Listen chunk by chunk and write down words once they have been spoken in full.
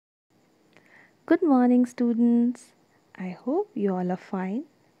Good morning, students. I hope you all are fine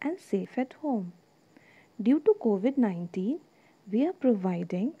and safe at home. Due to COVID 19, we are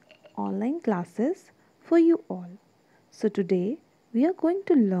providing online classes for you all. So, today we are going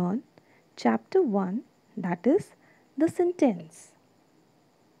to learn chapter 1, that is the sentence.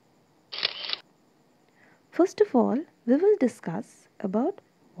 First of all, we will discuss about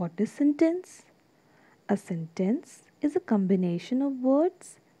what is sentence. A sentence is a combination of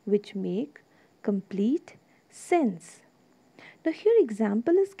words which make complete sense. Now here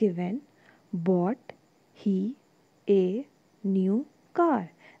example is given: bought he a new car.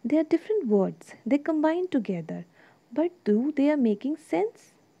 They are different words. They combine together. But do they are making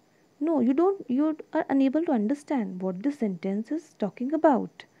sense? No, you are unable to understand what the sentence is talking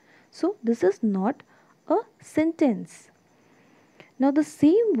about. So this is not a sentence. Now the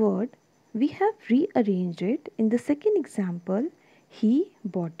same word we have rearranged it in the second example. He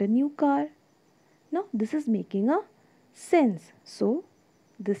bought a new car. Now this is making a sense. So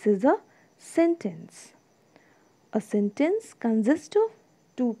this is a sentence. A sentence consists of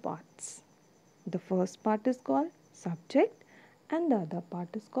two parts. The first part is called subject and the other part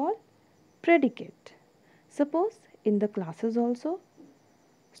is called predicate. Suppose in the classes also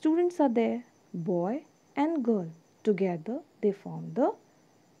students are there, boy and girl. Together they form the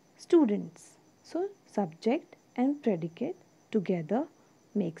students. So subject and predicate together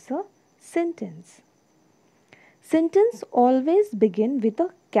makes a sentence. Sentence always begin with a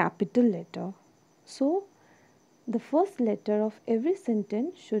capital letter. So the first letter of every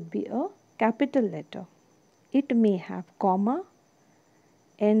sentence should be a capital letter. It may have comma,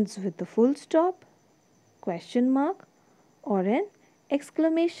 ends with a full stop, question mark or an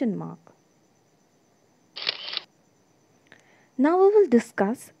exclamation mark. Now we will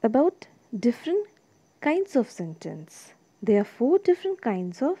discuss about different kinds of sentence. There are four different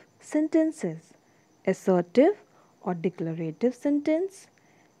kinds of sentences: assertive or declarative sentence,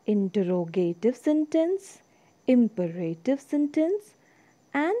 interrogative sentence, imperative sentence,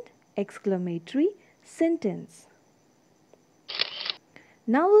 and exclamatory sentence.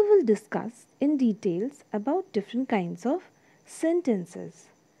 Now we will discuss in details about different kinds of sentences.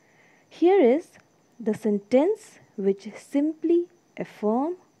 Here is the sentence which simply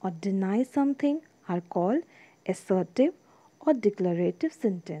affirm or deny something are called assertive or declarative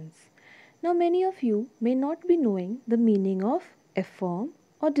sentence. Now many of you may not be knowing the meaning of affirm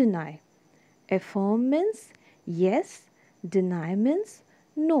or deny. Affirm means yes, deny means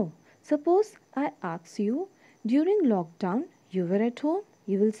no. Suppose I ask you, during lockdown you were at home,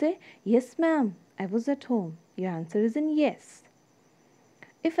 you will say yes ma'am, I was at home. Your answer is in yes.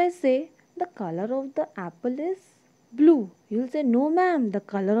 If I say the color of the apple is blue, you will say no ma'am, the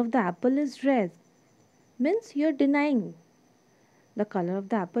color of the apple is red. Means you are denying the color of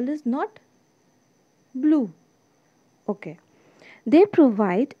the apple is not blue. Okay. They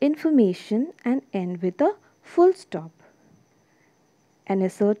provide information and end with a full stop. An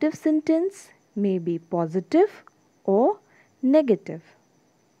assertive sentence may be positive or negative.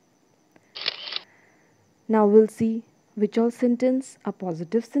 Now we'll see which all sentence are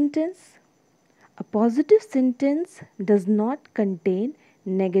positive sentence. A positive sentence does not contain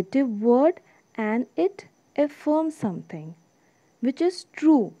negative word and it affirms something which is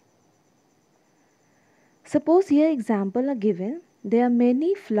true. Suppose here example are given. There are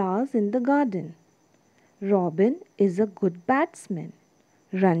many flowers in the garden. Robin is a good batsman.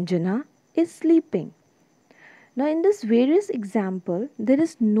 Ranjana is sleeping. Now in this various example, there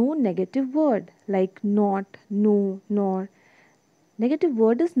is no negative word like not, no, nor. Negative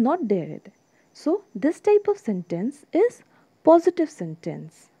word is not there. So this type of sentence is positive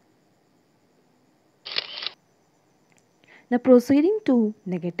sentence. Now proceeding to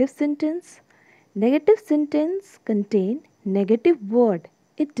negative sentence. Negative sentence contain negative word.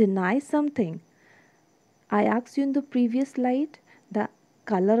 It denies something. I asked you in the previous slide, the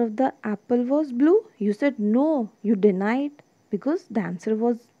color of the apple was blue. You said no, you denied because the answer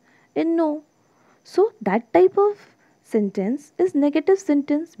was in no. So that type of sentence is negative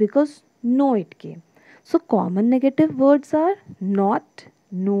sentence because no it came. So common negative words are not,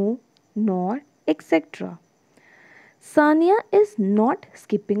 no, nor, etc. Sania is not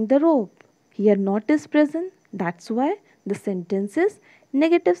skipping the rope. Here not is present. That's why the sentence is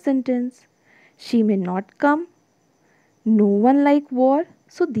negative sentence. She may not come. No one like war.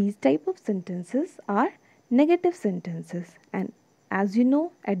 So these type of sentences are negative sentences, and as you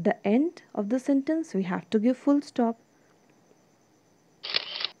know, at the end of the sentence we have to give full stop.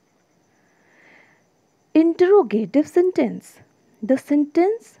 Interrogative sentence. The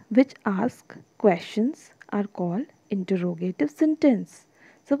sentence which ask questions are called interrogative sentence.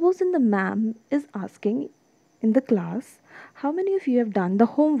 Suppose in the ma'am is asking in the class, how many of you have done the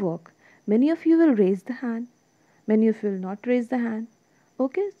homework? Many of you will raise the hand. Many of you will not raise the hand.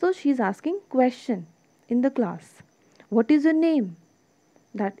 Okay, so she is asking question in the class. What is your name?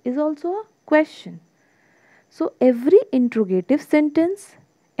 That is also a question. So every interrogative sentence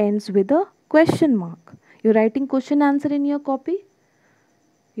ends with a question mark. You're writing question answer in your copy.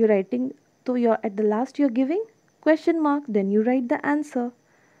 You're writing, so you're at the last you're giving question mark, then you write the answer.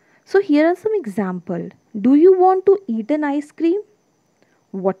 So here are some example. Do you want to eat an ice cream?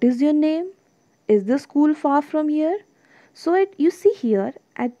 What is your name? Is the school far from here? So you see here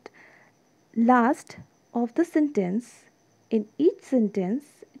at last of the sentence, in each sentence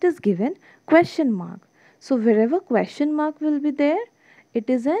it is given question mark. So wherever question mark will be there, it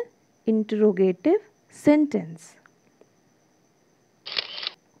is an interrogative sentence.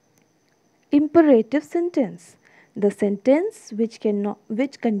 Imperative sentence. The sentence which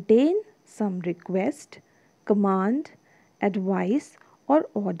contain some request, command, advice or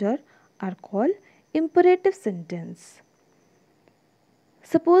order are called imperative sentence.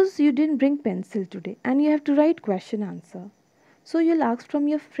 Suppose you didn't bring pencil today and you have to write question answer. So you'll ask from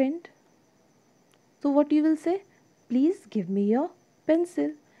your friend. So what you will say? Please give me your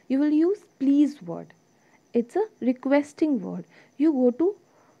pencil. You will use please word. It's a requesting word. You go to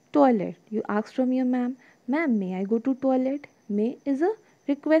toilet. You ask from your ma'am, ma'am, may I go to toilet? May is a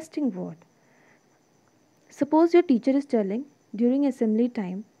requesting word. Suppose your teacher is telling during assembly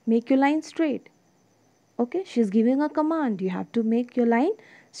time, make your line straight. Okay, she's giving a command. You have to make your line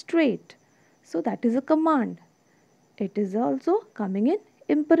straight. So that is a command. It is also coming in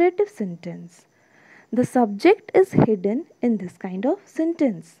imperative sentence. The subject is hidden in this kind of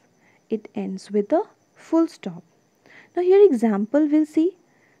sentence. It ends with a full stop. Now here example we'll see.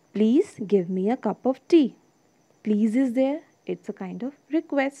 Please give me a cup of tea. Please is there. It's a kind of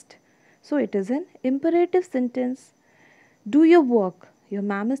request. So it is an imperative sentence. Do your work. Your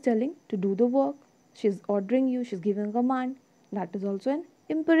ma'am is telling to do the work. She's ordering you. She's giving a command. That is also an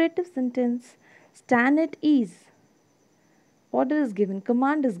imperative sentence. Stand at ease. Order is given.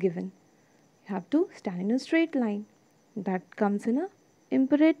 Command is given. You have to stand in a straight line. That comes in a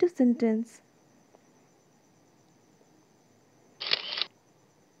imperative sentence.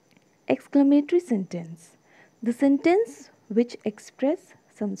 Exclamatory sentence. The sentence which express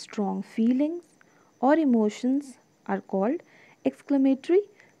some strong feelings or emotions are called exclamatory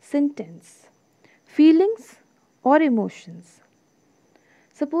sentence. Feelings or emotions.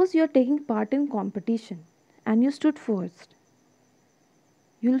 Suppose you are taking part in competition and you stood first.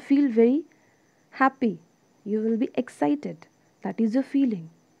 You will feel very happy. You will be excited. That is your feeling.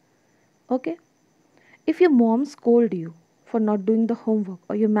 Okay? If your mom scold you for not doing the homework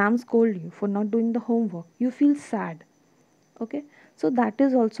or your ma'am scold you for not doing the homework, you feel sad. Okay? So that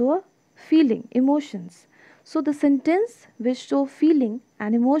is also a feeling, emotions. So the sentence which show feeling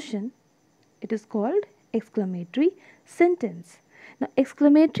and emotion, it is called exclamatory sentence. Now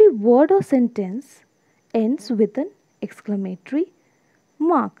exclamatory word or sentence ends with an exclamatory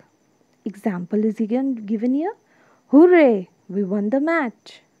mark. Example is again given here. Hooray! We won the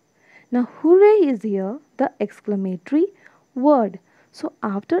match. Now hooray is here the exclamatory word. So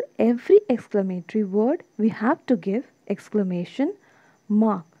after every exclamatory word we have to give exclamation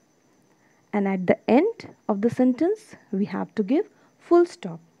mark. And at the end of the sentence we have to give full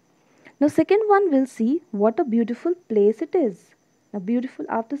stop. Now second one we'll see what a beautiful place it is. Now beautiful,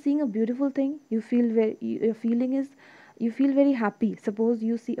 after seeing a beautiful thing you feel very, your feeling is you feel very happy. Suppose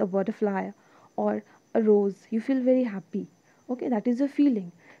you see a butterfly or a rose, you feel very happy. Okay, that is a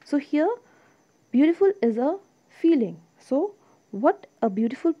feeling. So here beautiful is a feeling. So what a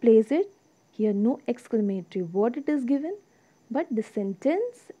beautiful place is. Here no exclamatory word it is given, but the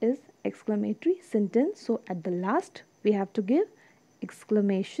sentence is exclamatory sentence. So at the last we have to give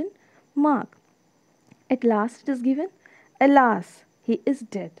exclamation mark. At last it is given, alas, he is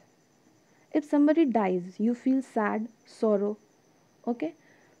dead. If somebody dies, you feel sad, sorrow. Okay.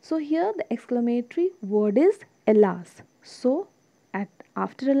 So here the exclamatory word is alas. So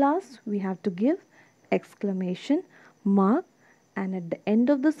after alas we have to give exclamation mark, and at the end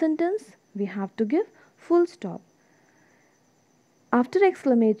of the sentence we have to give full stop. After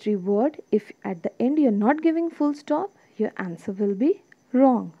exclamatory word, if at the end you are not giving full stop, your answer will be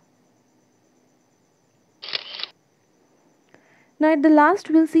wrong. Now at the last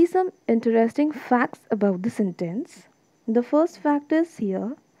we'll see some interesting facts about the sentence. The first fact is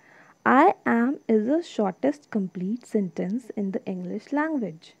here, I am is the shortest complete sentence in the English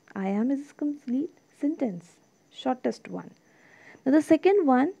language. I am is a complete sentence, shortest one. Now the second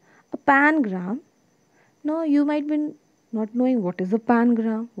one, a pangram. Now you might be not knowing what is a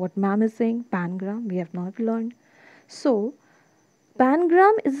pangram, what ma'am is saying, pangram, we have not learned. So,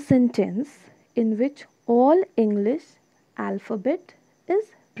 pangram is a sentence in which all English alphabet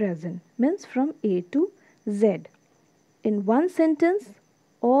is present, means from A to Z. In one sentence,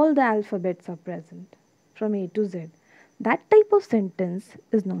 all the alphabets are present from A to Z. That type of sentence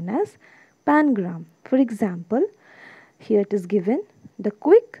is known as pangram. For example, here it is given, the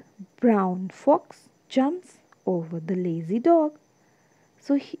quick brown fox jumps over the lazy dog.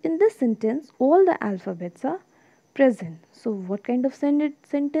 So in this sentence, all the alphabets are present. So what kind of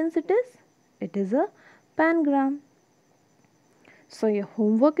sentence it is? It is a pangram. So your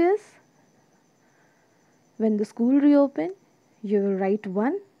homework is, when the school reopen, you will write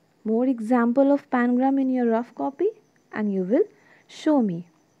one more example of pangram in your rough copy and you will show me.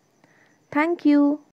 Thank you.